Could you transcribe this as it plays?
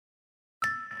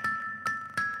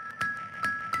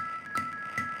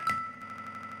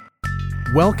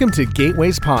Welcome to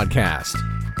Gateway's podcast.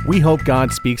 We hope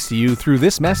God speaks to you through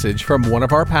this message from one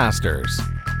of our pastors.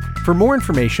 For more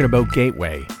information about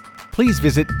Gateway, please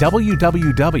visit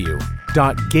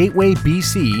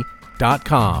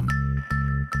www.gatewaybc.com.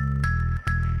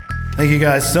 Thank you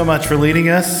guys so much for leading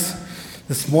us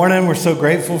this morning. We're so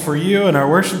grateful for you and our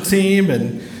worship team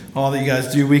and all that you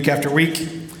guys do week after week.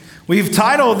 We've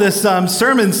titled this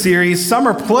sermon series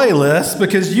Summer Playlist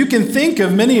because you can think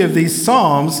of many of these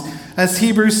psalms as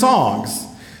Hebrew songs.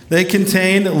 They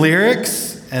contain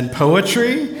lyrics and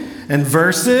poetry and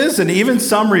verses and even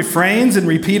some refrains and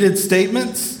repeated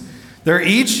statements. They're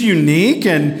each unique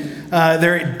and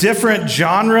they're different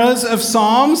genres of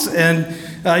psalms, and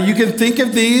you can think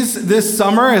of these this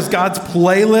summer as God's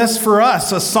playlist for us.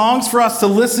 So songs for us to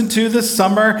listen to this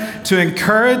summer to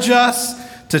encourage us,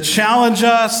 to challenge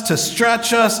us, to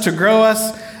stretch us, to grow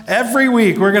us. Every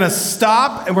week we're going to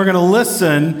stop and we're going to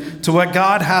listen to what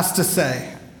God has to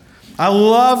say. I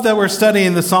love that we're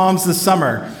studying the Psalms this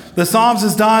summer. The Psalms,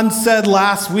 as Don said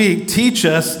last week, teach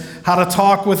us how to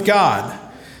talk with God.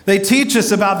 They teach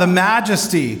us about the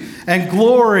majesty and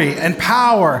glory and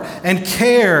power and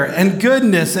care and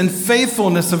goodness and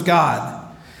faithfulness of God.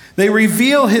 They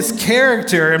reveal his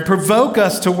character and provoke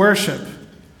us to worship.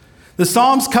 The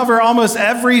Psalms cover almost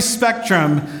every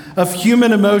spectrum of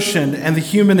human emotion and the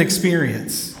human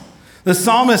experience. The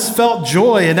psalmist felt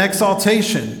joy and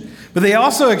exaltation, but they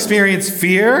also experienced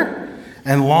fear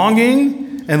and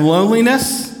longing and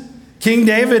loneliness. King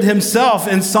David himself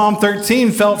in Psalm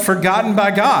 13 felt forgotten by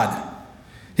God.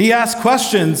 He asked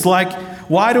questions like,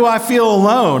 "Why do I feel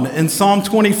alone?" in Psalm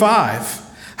 25.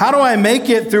 "How do I make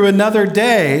it through another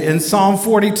day?" in Psalm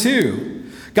 42.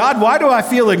 "God, why do I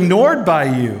feel ignored by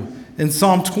you?" in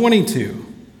Psalm 22.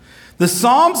 The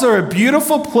Psalms are a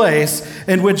beautiful place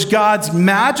in which God's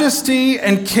majesty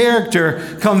and character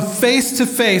come face to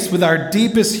face with our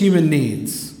deepest human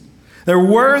needs. They're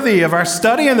worthy of our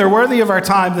study and they're worthy of our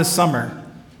time this summer.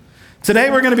 Today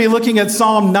we're going to be looking at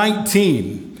Psalm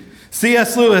 19.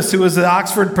 C.S. Lewis, who was an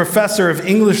Oxford professor of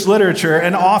English literature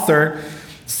and author,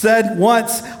 said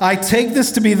once, "I take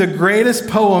this to be the greatest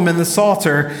poem in the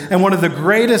Psalter and one of the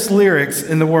greatest lyrics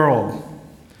in the world."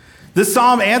 This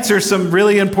psalm answers some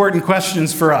really important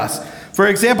questions for us. For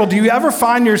example, do you ever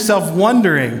find yourself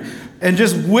wondering and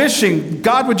just wishing,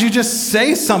 "God, would you just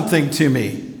say something to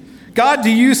me? God, do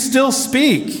you still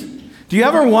speak?" Do you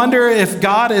ever wonder if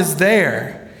God is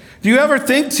there? Do you ever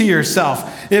think to yourself,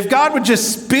 if God would just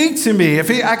speak to me,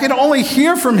 if I could only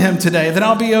hear from him today, then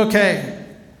I'll be okay?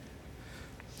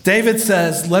 David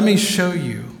says, "Let me show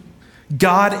you."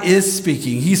 God is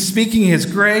speaking. He's speaking his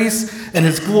grace and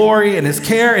his glory and his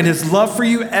care and his love for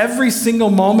you every single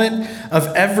moment of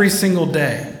every single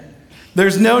day.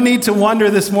 There's no need to wonder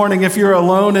this morning if you're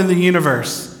alone in the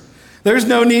universe. There's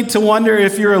no need to wonder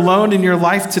if you're alone in your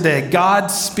life today. God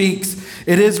speaks.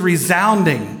 It is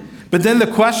resounding. But then the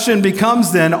question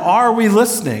becomes then, are we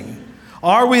listening?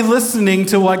 Are we listening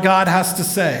to what God has to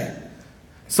say?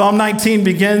 Psalm 19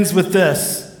 begins with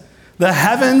this: "The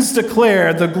heavens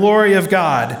declare the glory of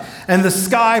God, and the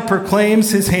sky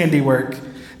proclaims his handiwork.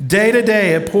 Day to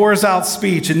day it pours out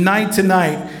speech, and night to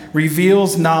night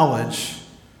reveals knowledge."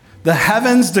 The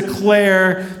heavens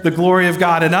declare the glory of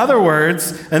God. In other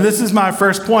words, and this is my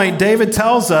first point, David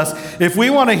tells us, if we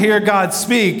want to hear God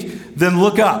speak, then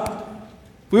look up.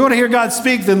 If we want to hear God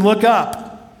speak, then look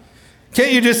up.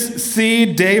 Can't you just see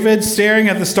David staring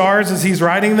at the stars as he's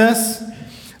writing this?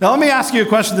 Now, let me ask you a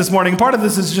question this morning. Part of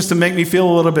this is just to make me feel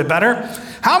a little bit better.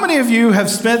 How many of you have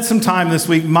spent some time this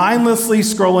week mindlessly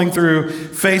scrolling through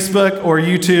Facebook or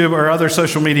YouTube or other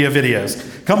social media videos?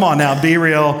 Come on now, be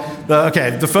real.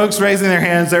 Okay, the folks raising their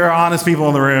hands, there are honest people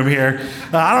in the room here.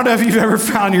 I don't know if you've ever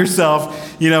found yourself,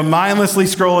 mindlessly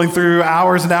scrolling through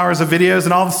hours and hours of videos,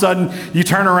 and all of a sudden you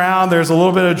turn around, there's a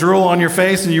little bit of drool on your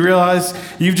face, and you realize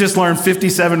you've just learned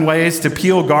 57 ways to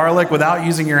peel garlic without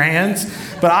using your hands.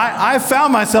 But I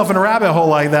found myself in a rabbit hole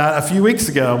like that a few weeks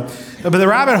ago. But the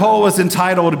rabbit hole was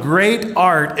entitled Great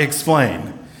Art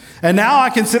Explained. And now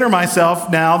I consider myself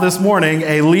this morning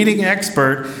a leading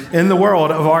expert in the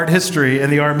world of art history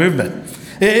and the art movement.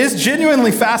 It is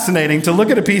genuinely fascinating to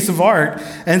look at a piece of art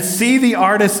and see the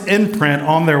artist's imprint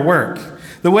on their work.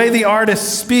 The way the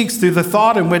artist speaks through the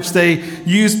thought in which they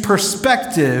use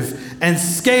perspective and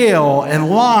scale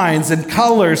and lines and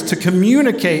colors to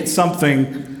communicate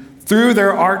something through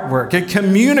their artwork. It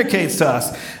communicates to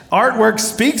us. Artwork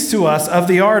speaks to us of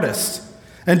the artist.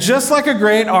 And just like a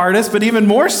great artist, but even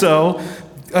more so,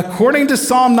 according to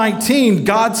Psalm 19,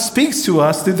 God speaks to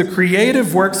us through the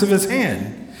creative works of his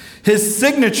hand. His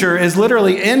signature is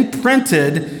literally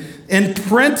imprinted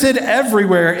imprinted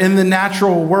everywhere in the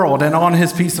natural world and on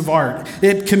his piece of art.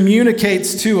 It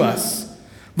communicates to us.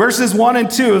 Verses 1 and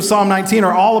 2 of Psalm 19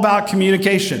 are all about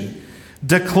communication,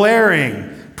 declaring,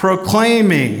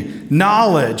 proclaiming,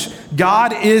 knowledge.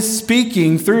 God is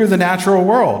speaking through the natural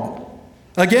world.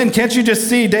 Again, can't you just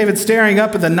see David staring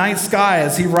up at the night sky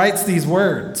as he writes these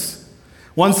words?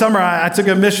 One summer, I took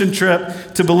a mission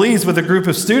trip to Belize with a group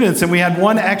of students, and we had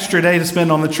one extra day to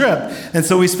spend on the trip. And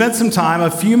so we spent some time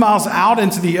a few miles out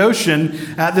into the ocean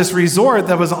at this resort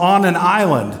that was on an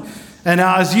island. And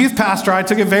now as youth pastor, I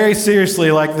took it very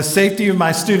seriously, like the safety of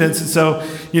my students. And so,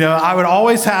 I would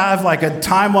always have like a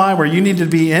timeline where you needed to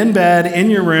be in bed,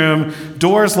 in your room,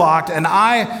 doors locked. And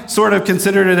I sort of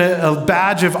considered it a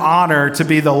badge of honor to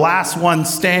be the last one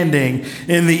standing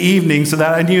in the evening so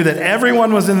that I knew that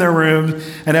everyone was in their room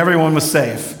and everyone was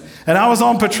safe. And I was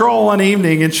on patrol one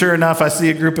evening, and sure enough, I see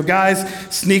a group of guys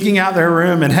sneaking out their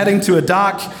room and heading to a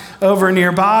dock over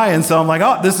nearby. And so I'm like,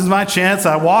 oh, this is my chance.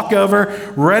 I walk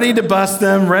over, ready to bust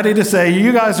them, ready to say,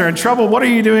 you guys are in trouble. What are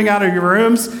you doing out of your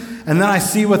rooms? And then I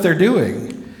see what they're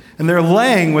doing. And they're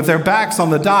laying with their backs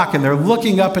on the dock, and they're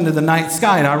looking up into the night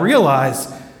sky. And I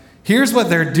realize, here's what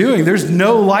they're doing. There's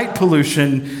no light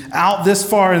pollution out this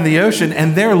far in the ocean,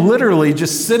 and they're literally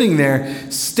just sitting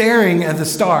there staring at the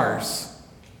stars.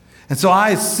 And so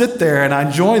I sit there and I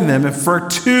join them, and for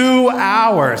 2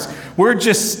 hours, we're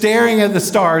just staring at the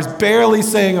stars, barely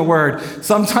saying a word,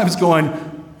 sometimes going,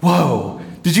 whoa,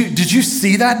 did you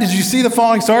see that? Did you see the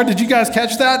falling star? Did you guys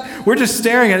catch that? We're just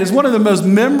staring at it. It's one of the most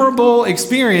memorable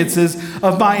experiences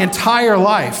of my entire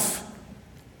life.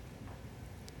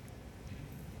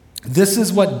 This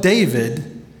is what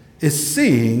David is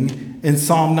seeing in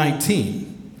Psalm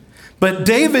 19. But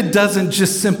David doesn't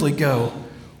just simply go,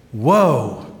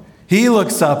 whoa. He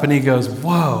looks up and he goes,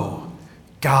 whoa,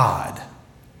 God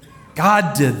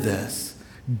did this.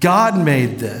 God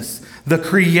made this. The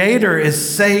Creator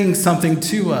is saying something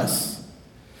to us.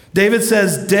 David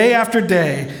says, day after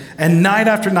day and night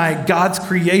after night, God's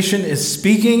creation is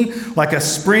speaking like a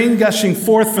spring gushing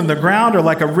forth from the ground or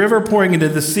like a river pouring into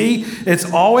the sea. It's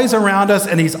always around us,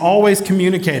 and he's always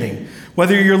communicating.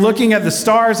 Whether you're looking at the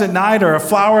stars at night or a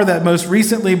flower that most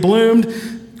recently bloomed,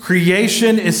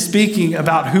 creation is speaking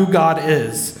about who God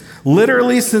is.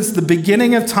 Literally, since the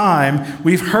beginning of time,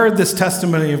 we've heard this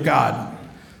testimony of God.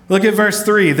 Look at verse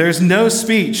 3. There's no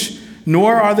speech,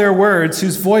 nor are there words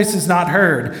whose voice is not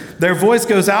heard. Their voice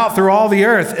goes out through all the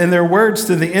earth, and their words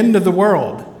to the end of the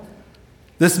world.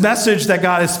 This message that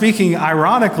God is speaking,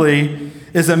 ironically,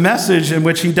 is a message in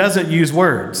which he doesn't use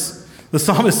words. The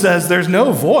psalmist says there's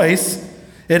no voice,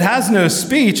 it has no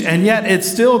speech, and yet it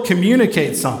still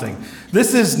communicates something.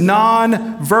 This is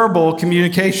non-verbal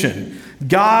communication.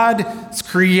 God's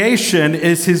creation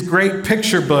is his great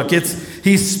picture book.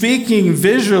 He's speaking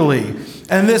visually.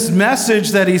 And this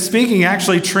message that he's speaking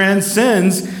actually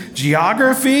transcends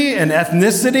geography and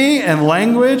ethnicity and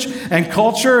language and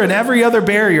culture and every other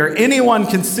barrier. Anyone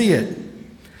can see it.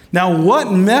 Now,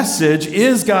 what message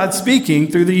is God speaking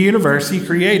through the universe he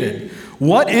created?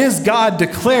 What is God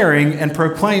declaring and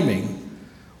proclaiming?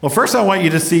 Well, first I want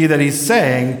you to see that he's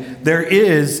saying there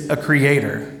is a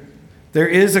creator. There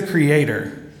is a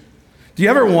creator. Do you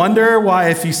ever wonder why,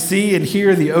 if you see and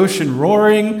hear the ocean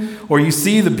roaring, or you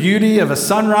see the beauty of a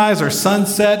sunrise or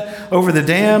sunset over the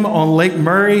dam on Lake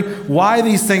Murray, why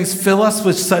these things fill us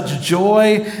with such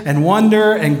joy and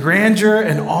wonder and grandeur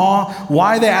and awe?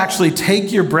 Why they actually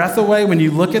take your breath away when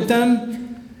you look at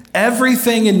them?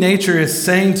 Everything in nature is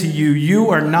saying to you, you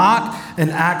are not an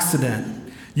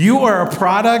accident. You are a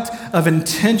product of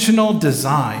intentional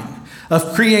design,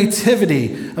 of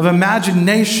creativity, of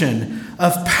imagination,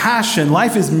 of passion.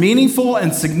 Life is meaningful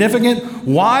and significant.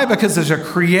 Why? Because there's a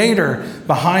creator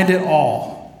behind it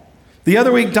all. The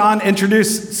other week, Don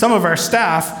introduced some of our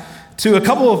staff to a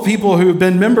couple of people who have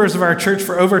been members of our church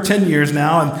for over 10 years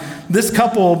now. And this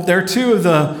couple, they're two of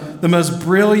the most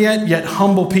brilliant yet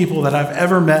humble people that I've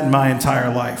ever met in my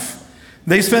entire life.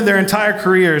 They spent their entire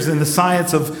careers in the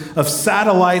science of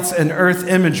satellites and Earth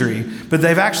imagery, but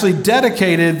they've actually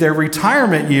dedicated their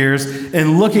retirement years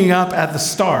in looking up at the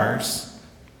stars.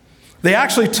 They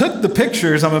actually took the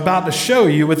pictures I'm about to show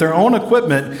you with their own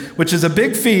equipment, which is a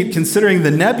big feat considering the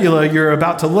nebula you're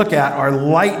about to look at are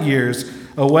light years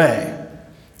away.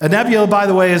 A nebula, by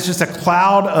the way, is just a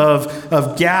cloud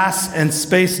of gas and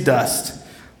space dust.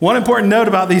 One important note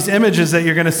about these images that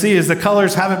you're going to see is the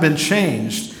colors haven't been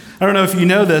changed. I don't know if you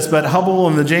know this, but Hubble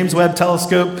and the James Webb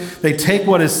Telescope, they take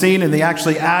what is seen and they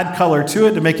actually add color to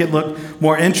it to make it look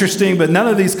more interesting, but none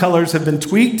of these colors have been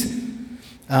tweaked.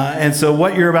 And so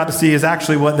what you're about to see is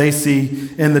actually what they see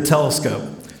in the telescope.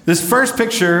 This first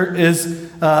picture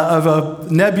is of a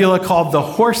nebula called the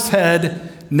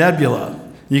Horsehead Nebula.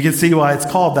 You can see why it's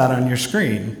called that on your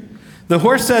screen. The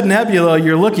Horsehead Nebula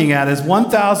you're looking at is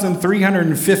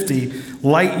 1,350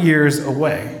 light years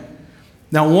away.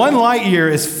 Now, 1 light year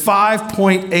is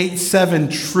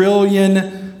 5.87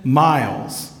 trillion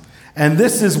miles. And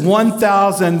this is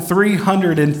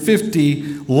 1,350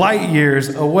 light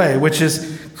years away, which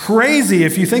is crazy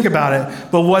if you think about it.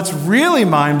 But what's really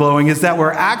mind-blowing is that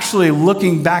we're actually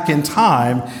looking back in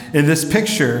time in this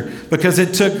picture, because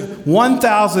it took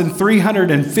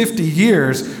 1,350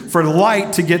 years for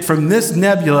light to get from this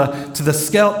nebula to the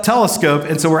telescope.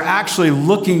 And so we're actually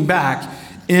looking back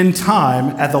in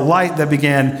time at the light that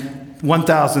began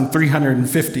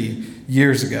 1,350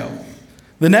 years ago.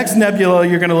 The next nebula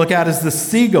you're going to look at is the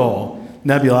Seagull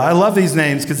Nebula. I love these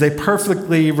names because they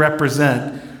perfectly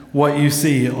represent what you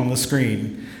see on the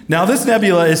screen. Now, this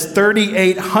nebula is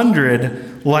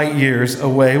 3,800 light years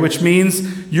away, which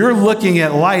means you're looking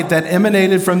at light that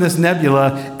emanated from this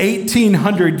nebula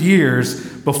 1,800 years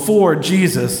before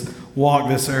Jesus walked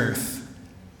this earth.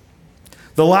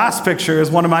 The last picture is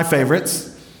one of my favorites.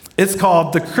 It's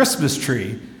called the Christmas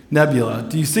Tree Nebula.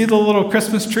 Do you see the little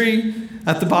Christmas tree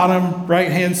at the bottom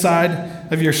right-hand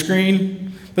side of your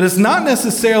screen? But it's not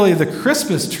necessarily the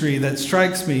Christmas tree that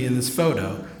strikes me in this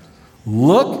photo.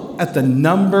 Look at the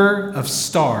number of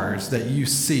stars that you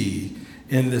see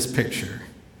in this picture.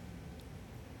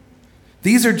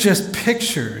 These are just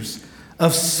pictures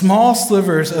of small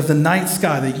slivers of the night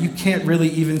sky that you can't really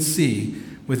even see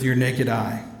with your naked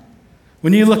eye.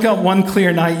 When you look up one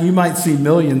clear night, you might see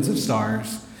millions of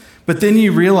stars. But then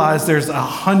you realize there's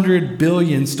 100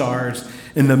 billion stars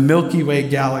in the Milky Way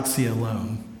galaxy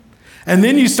alone. And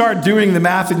then you start doing the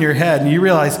math in your head and you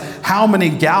realize how many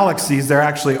galaxies there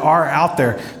actually are out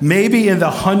there, maybe in the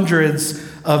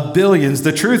hundreds of billions.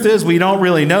 The truth is, we don't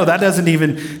really know. That doesn't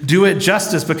even do it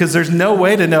justice, because there's no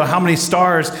way to know how many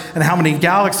stars and how many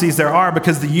galaxies there are,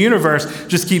 because the universe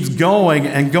just keeps going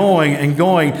and going and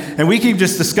going, and we keep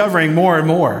just discovering more and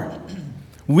more.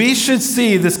 We should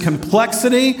see this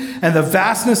complexity and the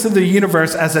vastness of the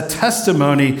universe as a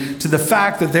testimony to the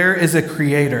fact that there is a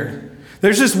creator.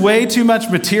 There's just way too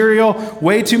much material,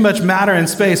 way too much matter and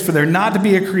space for there not to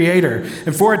be a creator,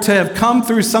 and for it to have come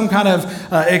through some kind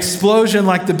of explosion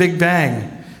like the Big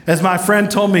Bang. As my friend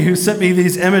told me, who sent me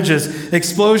these images,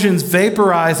 explosions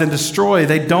vaporize and destroy,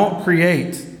 they don't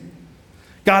create.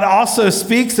 God also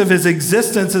speaks of his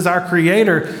existence as our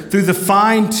creator through the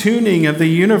fine-tuning of the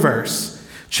universe.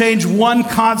 Change one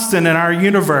constant in our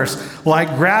universe,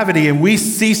 like gravity, and we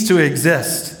cease to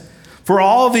exist. For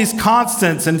all of these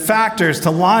constants and factors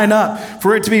to line up,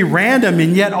 for it to be random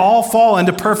and yet all fall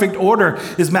into perfect order,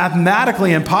 is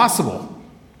mathematically impossible.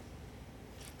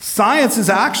 Science is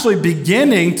actually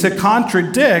beginning to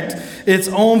contradict its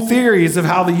own theories of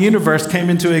how the universe came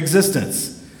into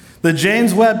existence. The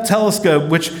James Webb Telescope,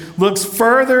 which looks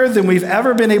further than we've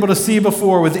ever been able to see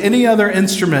before with any other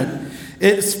instrument,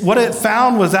 what it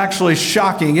found was actually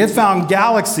shocking. It found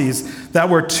galaxies that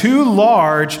were too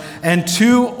large and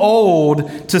too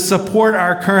old to support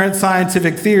our current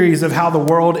scientific theories of how the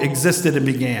world existed and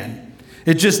began.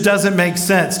 It just doesn't make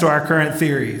sense to our current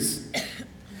theories.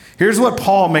 Here's what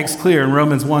Paul makes clear in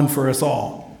Romans 1 for us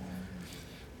all.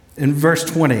 In verse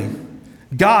 20,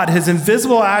 God, his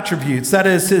invisible attributes, that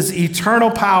is, his eternal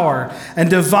power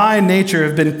and divine nature,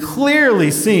 have been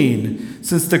clearly seen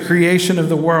since the creation of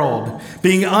the world,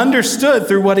 being understood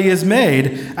through what he has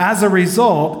made. As a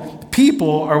result,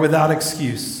 people are without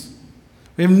excuse.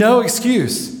 We have no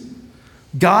excuse.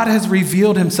 God has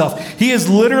revealed himself. He has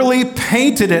literally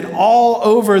painted it all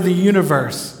over the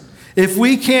universe. If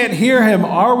we can't hear him,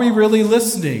 are we really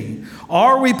listening?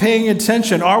 Are we paying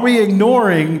attention? Are we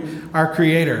ignoring our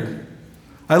Creator?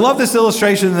 I love this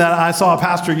illustration that I saw a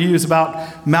pastor use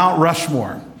about Mount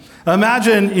Rushmore.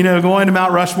 Imagine, going to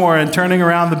Mount Rushmore and turning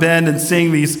around the bend and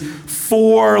seeing these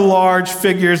 4 large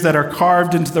figures that are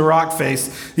carved into the rock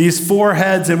face. These 4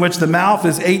 heads in which the mouth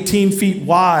is 18 feet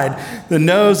wide. The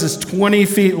nose is 20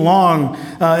 feet long.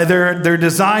 They're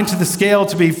designed to the scale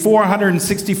to be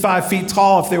 465 feet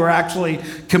tall if they were actually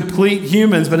complete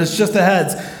humans, but it's just the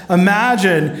heads.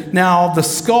 Imagine now the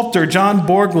sculptor, John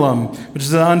Borglum, which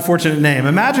is an unfortunate name.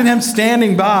 Imagine him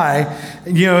standing by,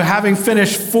 having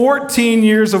finished 14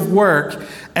 years of work,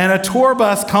 and a tour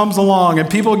bus comes along and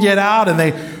people get out and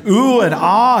they ooh and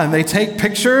ah, and they take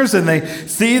pictures and they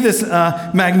see this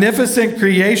magnificent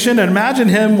creation. And imagine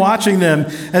him watching them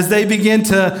as they begin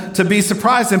to be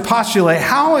surprised and postulate,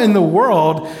 how in the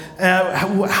world,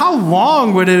 how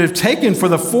long would it have taken for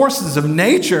the forces of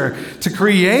nature to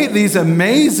create these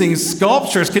amazing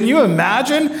sculptures? Can you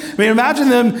imagine? I mean, imagine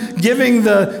them giving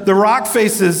the rock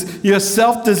faces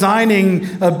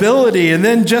self-designing ability, and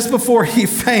then just before he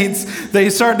faints,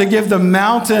 they start to give the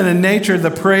mountain and nature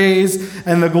the praise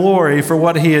and the glory for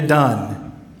what he had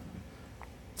done.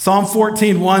 Psalm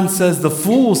 14:1 says, "The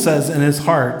fool says in his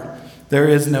heart, there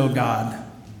is no God."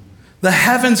 The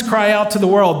heavens cry out to the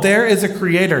world, there is a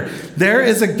creator, there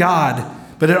is a God,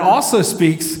 but it also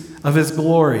speaks of his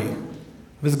glory,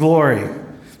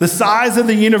 The size of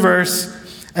the universe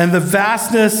and the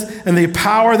vastness and the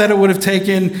power that it would have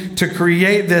taken to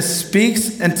create this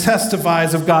speaks and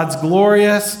testifies of God's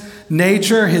glorious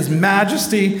nature, his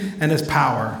majesty, and his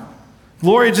power.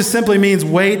 Glory just simply means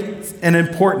weight and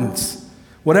importance.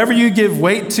 Whatever you give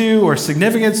weight to or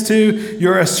significance to,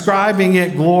 you're ascribing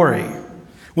it glory.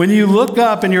 When you look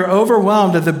up and you're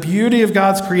overwhelmed at the beauty of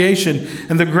God's creation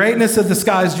and the greatness of the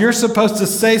skies, you're supposed to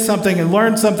say something and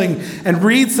learn something and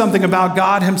read something about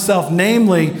God himself,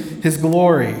 namely his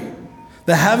glory.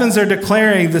 The heavens are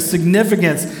declaring the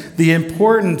significance, the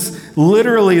importance,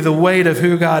 literally the weight of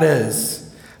who God is,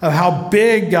 of how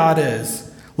big God is.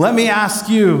 Let me ask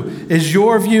you, is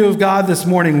your view of God this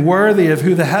morning worthy of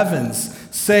who the heavens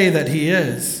say that he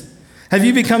is? Have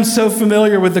you become so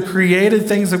familiar with the created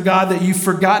things of God that you've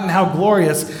forgotten how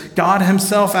glorious God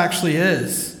himself actually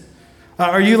is?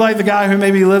 Are you like the guy who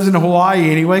maybe lives in Hawaii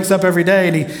and he wakes up every day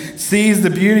and he sees the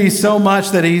beauty so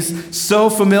much that he's so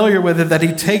familiar with it that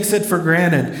he takes it for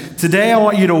granted? Today I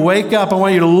want you to wake up, I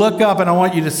want you to look up, and I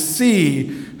want you to see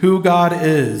who God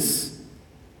is.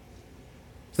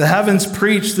 The heavens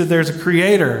preach that there's a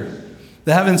creator.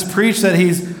 The heavens preach that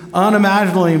he's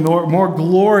unimaginably more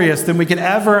glorious than we could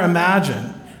ever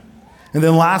imagine. And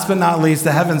then last but not least,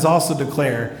 the heavens also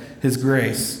declare his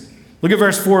grace. Look at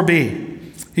verse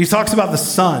 4b. He talks about the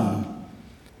sun.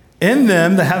 In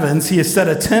them, the heavens, he has set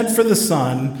a tent for the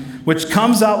sun, which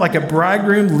comes out like a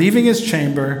bridegroom leaving his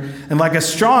chamber, and like a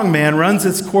strong man runs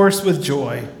its course with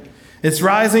joy. Its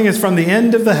rising is from the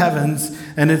end of the heavens,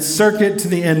 and its circuit to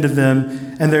the end of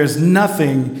them, and there's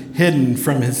nothing hidden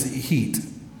from his heat.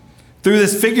 Through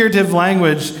this figurative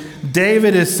language,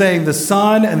 David is saying the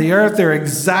sun and the earth, they're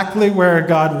exactly where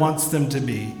God wants them to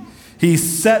be. He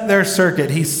set their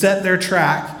circuit, he set their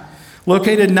track,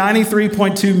 located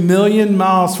 93.2 million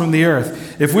miles from the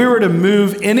earth. If we were to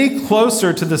move any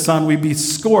closer to the sun, we'd be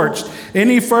scorched.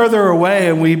 Any further away,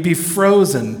 and we'd be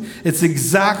frozen. It's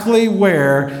exactly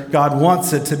where God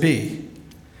wants it to be.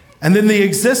 And then the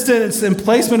existence and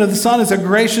placement of the sun is a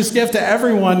gracious gift to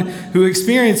everyone who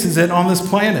experiences it on this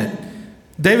planet.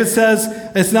 David says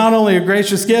it's not only a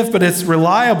gracious gift, but it's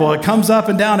reliable. It comes up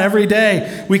and down every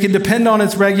day. We can depend on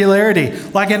its regularity.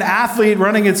 Like an athlete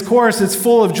running its course, it's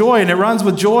full of joy, and it runs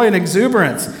with joy and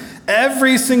exuberance.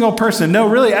 Every single person, no,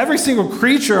 really every single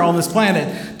creature on this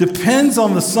planet depends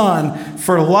on the sun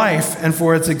for life and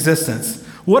for its existence.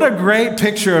 What a great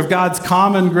picture of God's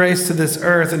common grace to this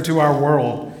earth and to our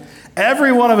world.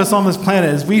 Every one of us on this planet,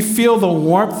 as we feel the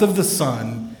warmth of the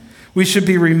sun, we should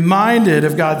be reminded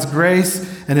of God's grace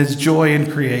and his joy in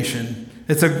creation.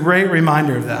 It's a great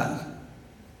reminder of that.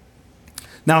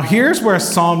 Now, here's where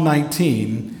Psalm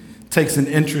 19 takes an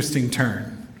interesting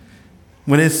turn.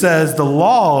 When it says, the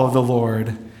law of the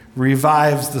Lord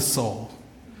revives the soul.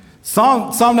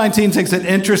 Psalm 19 takes an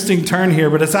interesting turn here,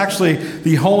 but it's actually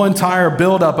the whole entire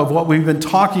buildup of what we've been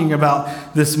talking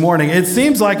about this morning. It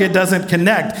seems like it doesn't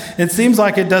connect. It seems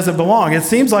like it doesn't belong. It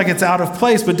seems like it's out of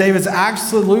place, but David's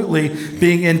absolutely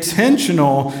being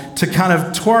intentional to kind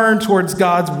of turn towards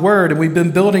God's word, and we've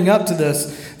been building up to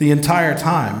this the entire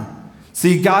time.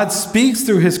 See, God speaks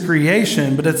through his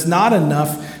creation, but it's not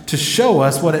enough to show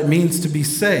us what it means to be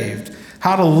saved,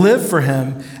 how to live for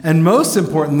him, and most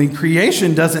importantly,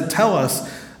 creation doesn't tell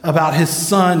us about his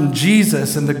son,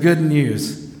 Jesus, and the good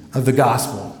news of the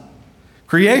gospel.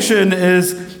 Creation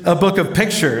is a book of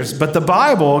pictures, but the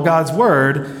Bible, God's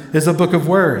word, is a book of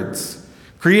words.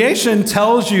 Creation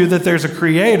tells you that there's a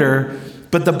creator,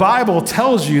 but the Bible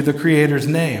tells you the creator's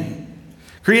name.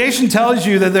 Creation tells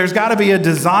you that there's got to be a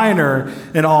designer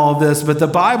in all of this, but the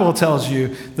Bible tells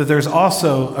you that there's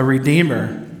also a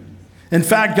redeemer. In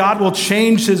fact, God will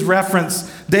change his reference,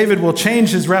 David will change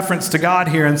his reference to God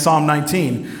here in Psalm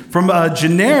 19. From a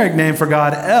generic name for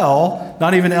God, El,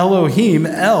 not even Elohim,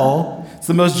 El, it's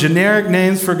the most generic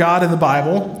names for God in the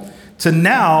Bible, to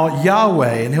now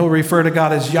Yahweh, and he'll refer to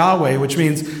God as Yahweh, which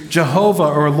means Jehovah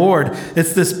or Lord.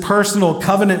 It's this personal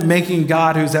covenant-making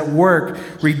God who's at work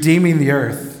redeeming the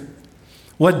earth.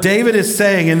 What David is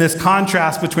saying in this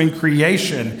contrast between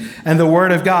creation and the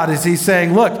Word of God is he's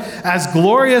saying, look, as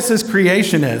glorious as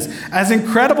creation is, as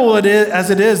incredible as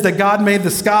it is that God made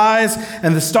the skies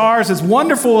and the stars, as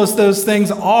wonderful as those things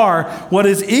are, what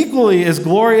is equally as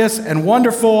glorious and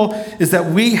wonderful is that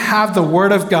we have the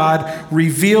Word of God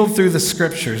revealed through the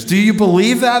Scriptures. Do you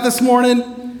believe that this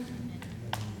morning?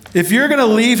 If you're going to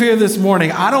leave here this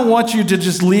morning, I don't want you to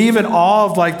just leave in awe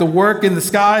of like the work in the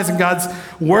skies and God's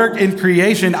work in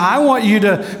creation. I want you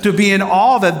to be in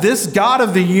awe that this God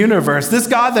of the universe, this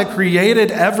God that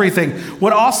created everything,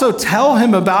 would also tell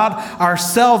him about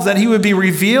ourselves, that he would be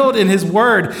revealed in his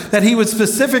word, that he would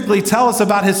specifically tell us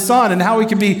about his son and how we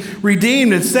can be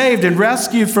redeemed and saved and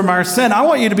rescued from our sin. I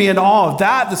want you to be in awe of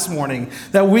that this morning,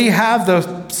 that we have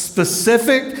the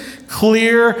specific,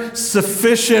 clear,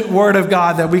 sufficient word of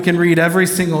God that we can read every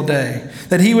single day.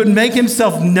 That he would make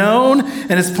himself known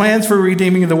and his plans for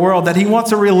redeeming the world. That he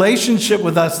wants a relationship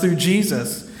with us through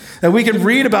Jesus. That we can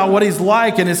read about what he's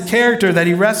like and his character, that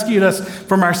he rescued us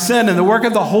from our sin and the work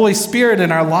of the Holy Spirit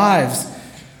in our lives.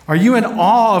 Are you in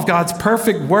awe of God's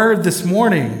perfect word this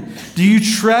morning? Do you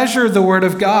treasure the word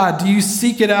of God? Do you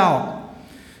seek it out?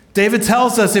 David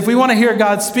tells us if we want to hear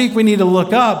God speak, we need to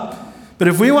look up. But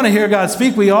if we want to hear God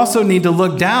speak, we also need to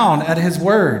look down at his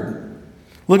word.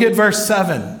 Look at verse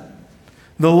 7.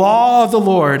 The law of the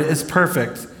Lord is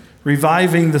perfect,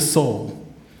 reviving the soul.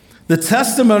 The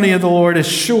testimony of the Lord is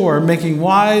sure, making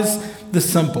wise the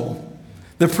simple.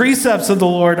 The precepts of the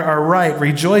Lord are right,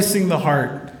 rejoicing the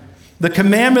heart. The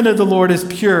commandment of the Lord is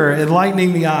pure,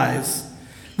 enlightening the eyes.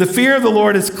 The fear of the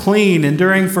Lord is clean,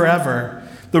 enduring forever.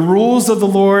 The rules of the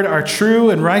Lord are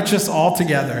true and righteous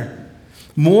altogether.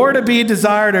 More to be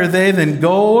desired are they than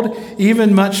gold,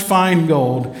 even much fine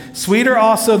gold, sweeter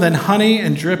also than honey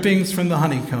and drippings from the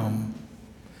honeycomb.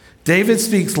 David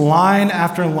speaks line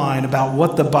after line about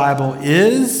what the Bible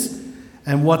is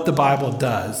and what the Bible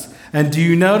does. And do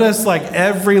you notice like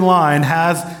every line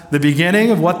has the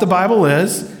beginning of what the Bible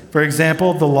is? For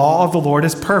example, the law of the Lord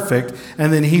is perfect,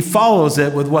 and then he follows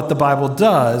it with what the Bible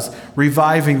does,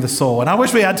 reviving the soul. And I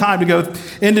wish we had time to go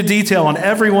into detail on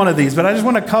every one of these, but I just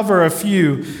want to cover a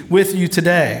few with you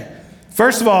today.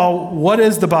 First of all, what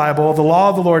is the Bible? The law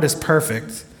of the Lord is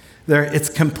perfect. It's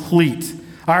complete.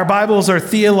 Our Bibles are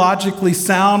theologically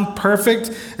sound,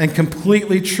 perfect, and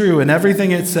completely true in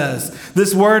everything it says.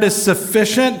 This word is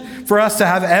sufficient for us to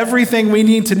have everything we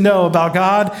need to know about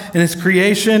God and his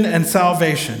creation and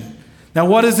salvation. Now,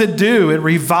 what does it do? It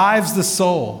revives the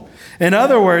soul. In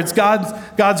other words,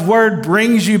 God's word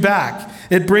brings you back.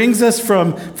 It brings us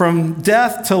from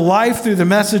death to life through the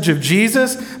message of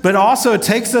Jesus, but also it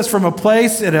takes us from a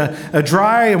place in a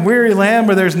dry and weary land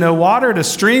where there's no water to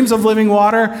streams of living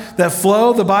water that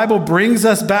flow. The Bible brings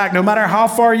us back. No matter how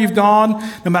far you've gone,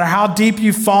 no matter how deep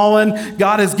you've fallen,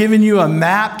 God has given you a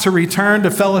map to return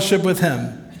to fellowship with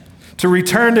him, to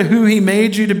return to who he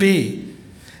made you to be.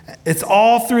 It's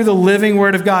all through the living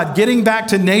word of God. Getting back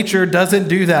to nature doesn't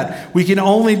do that. We can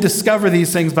only discover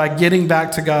these things by getting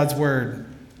back to God's word.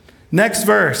 Next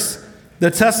verse.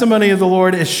 The testimony of the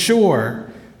Lord is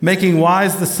sure, making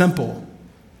wise the simple.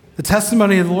 The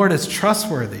testimony of the Lord is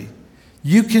trustworthy.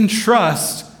 You can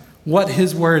trust what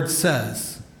his word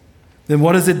says. Then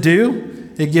what does it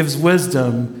do? It gives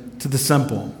wisdom to the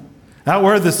simple. That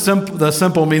word, the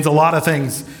simple, means a lot of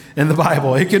things in the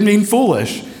Bible. It can mean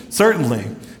foolish, certainly.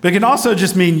 But it can also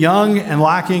just mean young and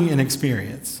lacking in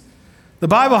experience. The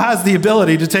Bible has the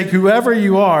ability to take whoever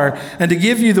you are and to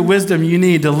give you the wisdom you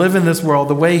need to live in this world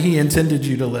the way he intended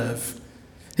you to live.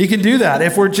 He can do that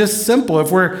if we're just simple,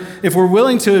 if we're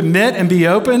willing to admit and be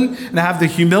open and have the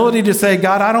humility to say,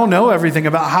 God, I don't know everything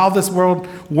about how this world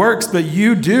works, but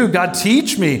you do. God,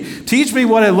 teach me. Teach me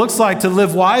what it looks like to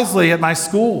live wisely at my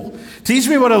school. Teach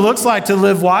me what it looks like to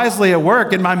live wisely at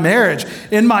work, in my marriage,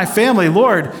 in my family.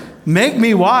 Lord, make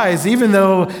me wise, even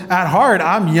though at heart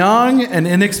I'm young and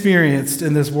inexperienced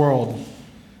in this world.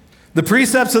 The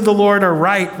precepts of the Lord are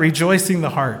right, rejoicing the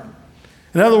heart.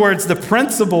 In other words, the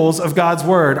principles of God's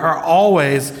word are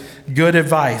always good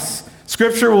advice.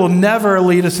 Scripture will never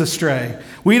lead us astray.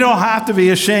 We don't have to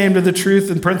be ashamed of the truth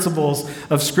and principles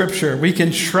of Scripture. We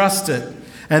can trust it.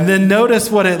 And then notice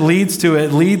what it leads to.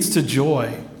 It leads to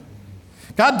joy.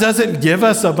 God doesn't give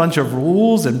us a bunch of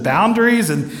rules and boundaries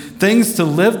and things to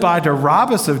live by to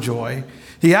rob us of joy.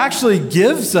 He actually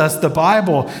gives us the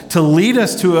Bible to lead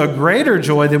us to a greater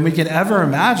joy than we can ever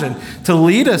imagine, to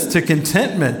lead us to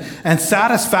contentment and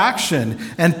satisfaction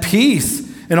and peace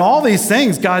In all these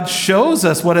things, God shows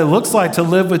us what it looks like to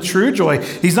live with true joy.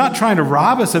 He's not trying to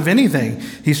rob us of anything.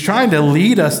 He's trying to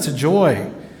lead us to joy.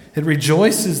 It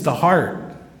rejoices the heart.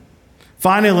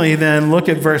 Finally, then, look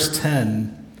at verse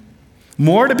 10.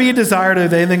 More to be desired are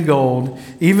they than gold,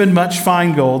 even much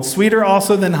fine gold, sweeter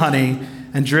also than honey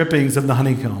and drippings of the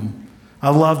honeycomb. I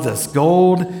love this,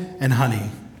 gold and honey.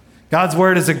 God's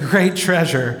word is a great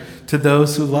treasure to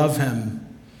those who love him.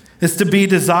 It's to be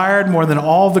desired more than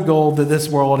all the gold that this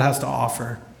world has to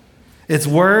offer. Its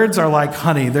words are like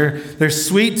honey. They're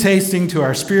sweet tasting to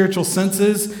our spiritual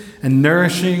senses and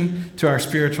nourishing to our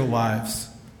spiritual lives.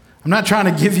 I'm not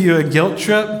trying to give you a guilt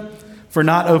trip for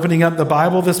not opening up the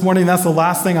Bible this morning. That's the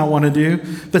last thing I want to do.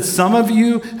 But some of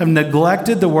you have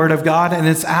neglected the Word of God, and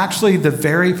it's actually the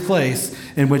very place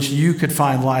in which you could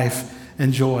find life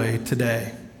and joy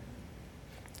today.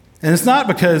 And it's not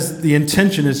because the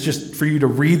intention is just for you to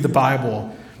read the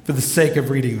Bible for the sake of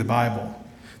reading the Bible.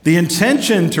 The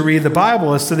intention to read the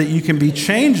Bible is so that you can be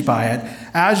changed by it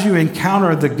as you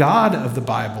encounter the God of the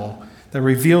Bible that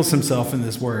reveals himself in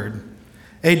this word.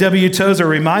 A.W. Tozer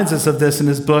reminds us of this in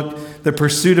his book, The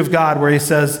Pursuit of God, where he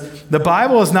says, the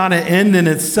Bible is not an end in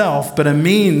itself, but a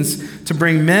means to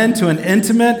bring men to an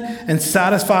intimate and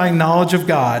satisfying knowledge of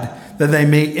God, that they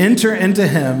may enter into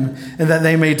him and that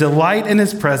they may delight in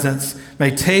his presence,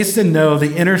 may taste and know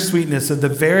the inner sweetness of the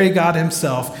very God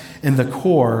himself in the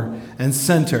core and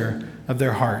center of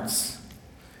their hearts.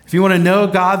 If you want to know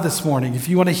God this morning, if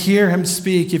you want to hear him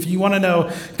speak, if you want to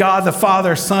know God the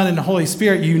Father, Son, and Holy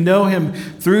Spirit, you know him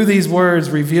through these words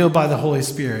revealed by the Holy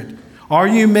Spirit. Are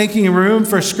you making room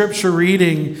for scripture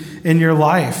reading in your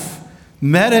life?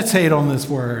 Meditate on this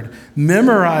word.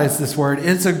 Memorize this word.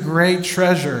 It's a great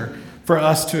treasure for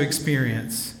us to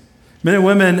experience. Men and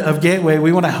women of Gateway,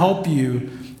 we want to help you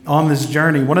on this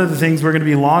journey. One of the things we're going to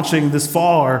be launching this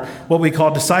fall are what we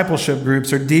call discipleship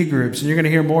groups, or D groups, and you're going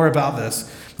to hear more about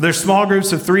this. They're small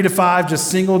groups of 3 to 5, just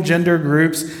single gender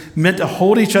groups meant to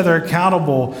hold each other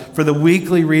accountable for the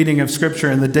weekly reading of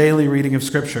Scripture and the daily reading of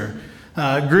Scripture.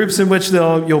 Groups in which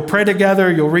you'll pray together,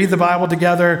 you'll read the Bible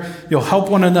together, you'll help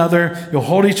one another, you'll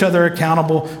hold each other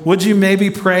accountable. Would you maybe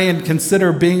pray and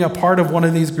consider being a part of one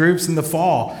of these groups in the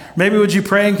fall? Maybe would you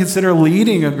pray and consider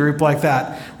leading a group like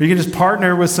that, where you can just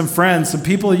partner with some friends, some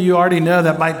people you already know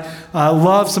that might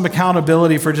love some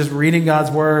accountability for just reading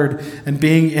God's word and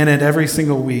being in it every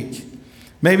single week.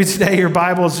 Maybe today your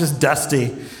Bible is just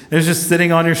dusty. It's just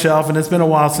sitting on your shelf, and it's been a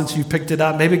while since you picked it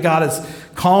up. Maybe God is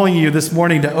calling you this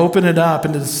morning to open it up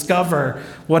and to discover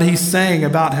what he's saying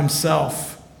about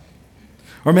himself.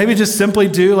 Or maybe just simply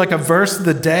do like a verse of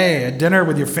the day at dinner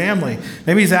with your family.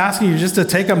 Maybe he's asking you just to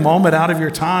take a moment out of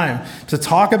your time to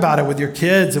talk about it with your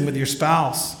kids and with your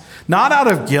spouse. Not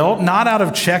out of guilt, not out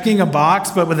of checking a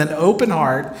box, but with an open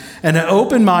heart and an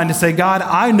open mind to say, God,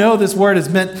 I know this word is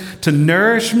meant to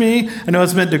nourish me. I know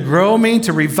it's meant to grow me,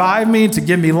 to revive me, to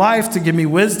give me life, to give me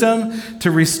wisdom,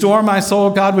 to restore my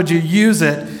soul. God, would you use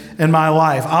it in my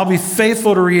life? I'll be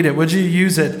faithful to read it. Would you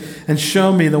use it and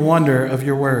show me the wonder of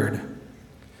your word?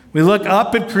 We look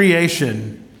up at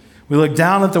creation. We look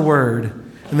down at the word.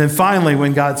 And then finally,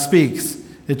 when God speaks,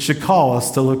 it should call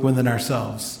us to look within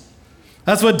ourselves.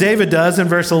 That's what David does in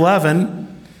verse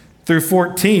 11 through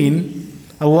 14.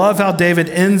 I love how David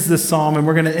ends this psalm, and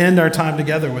we're going to end our time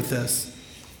together with this.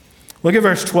 Look at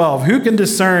verse 12. Who can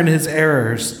discern his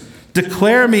errors?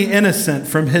 Declare me innocent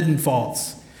from hidden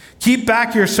faults. Keep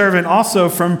back your servant also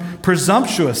from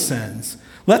presumptuous sins.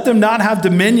 Let them not have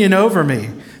dominion over me.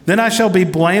 Then I shall be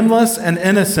blameless and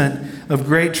innocent of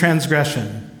great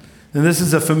transgression. And this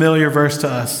is a familiar verse to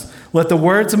us. Let the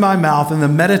words of my mouth and the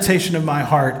meditation of my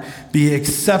heart be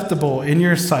acceptable in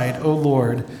your sight, O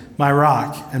Lord, my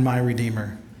rock and my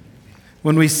redeemer.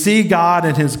 When we see God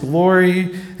in his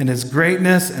glory and his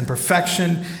greatness and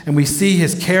perfection, and we see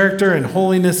his character and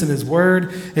holiness in his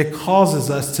word, it causes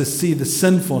us to see the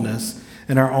sinfulness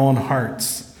in our own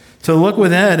hearts, to look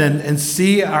within and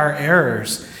see our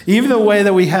errors, even the way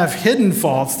that we have hidden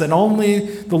faults that only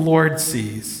the Lord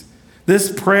sees.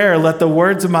 This prayer, let the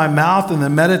words of my mouth and the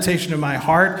meditation of my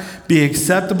heart be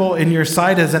acceptable in your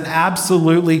sight, is an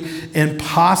absolutely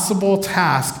impossible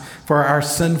task for our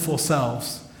sinful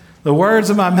selves. The words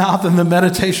of my mouth and the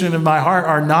meditation of my heart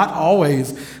are not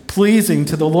always pleasing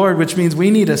to the Lord, which means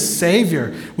we need a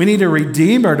Savior. We need a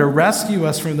Redeemer to rescue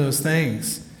us from those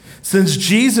things. Since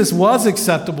Jesus was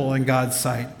acceptable in God's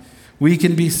sight, we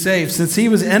can be saved. Since he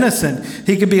was innocent,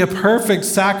 he could be a perfect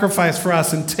sacrifice for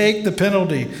us and take the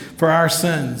penalty for our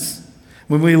sins.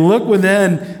 When we look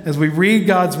within, as we read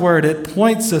God's word, it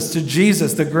points us to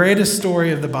Jesus, the greatest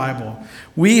story of the Bible.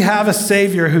 We have a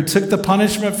Savior who took the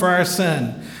punishment for our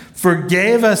sin,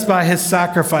 forgave us by his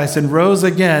sacrifice, and rose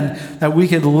again that we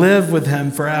could live with him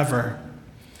forever.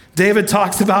 David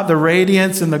talks about the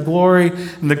radiance and the glory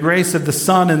and the grace of the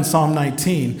Son in Psalm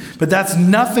 19. But that's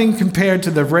nothing compared to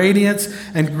the radiance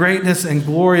and greatness and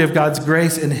glory of God's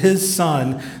grace in his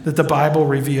Son that the Bible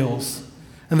reveals.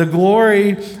 And the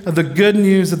glory of the good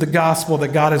news of the gospel that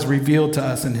God has revealed to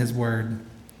us in his word.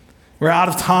 We're out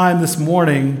of time this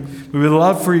morning. We would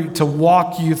love for you to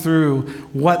walk you through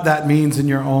what that means in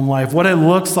your own life, what it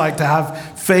looks like to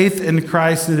have faith in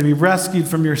Christ and to be rescued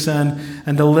from your sin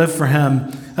and to live for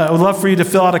him. I would love for you to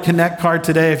fill out a Connect card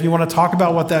today if you want to talk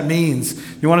about what that means.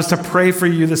 You want us to pray for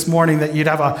you this morning, that you'd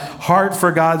have a heart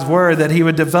for God's word, that he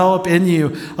would develop in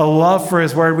you a love for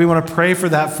his word. We want to pray for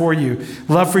that for you.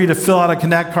 Love for you to fill out a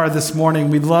Connect card this morning.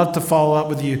 We'd love to follow up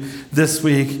with you this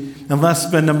week. And let's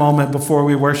spend a moment before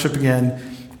we worship again,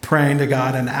 praying to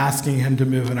God and asking him to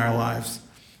move in our lives.